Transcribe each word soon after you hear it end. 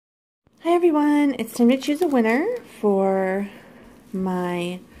Hi everyone, it's time to choose a winner for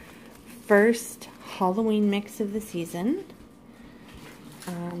my first Halloween mix of the season.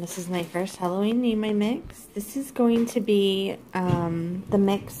 This is my first Halloween Name My Mix. This is going to be the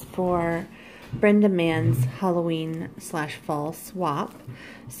mix for Brenda Mann's Halloween/fall swap.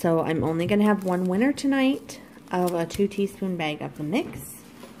 So I'm only going to have one winner tonight of a 2-teaspoon bag of the mix.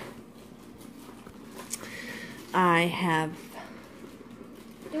 I have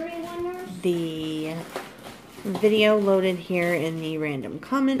the video loaded here in the random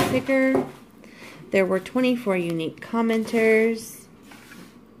comment picker. There were 24 unique commenters.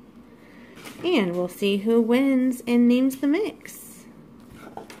 And we'll see who wins and names the mix.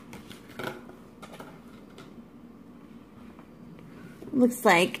 Looks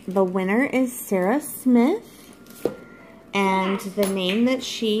like the winner is Sarah Smith. And the name that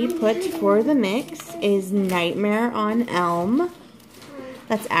she put for the mix is Nightmare on Elm.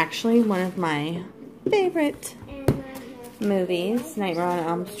 That's actually one of my favorite movies, Nightmare on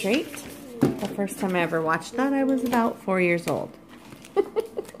Elm Street. The first time I ever watched that, I was about 4 years old.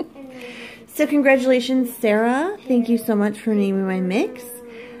 So congratulations, Sarah. Thank you so much for naming my mix.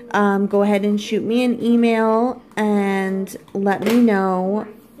 Go ahead and shoot me an email and let me know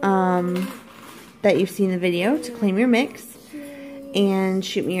that you've seen the video to claim your mix. And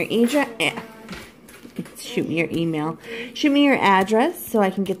shoot me your email. Shoot me your address so I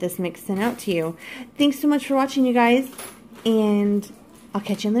can get this mix sent out to you. Thanks so much for watching, you guys. And I'll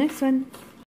catch you in the next one.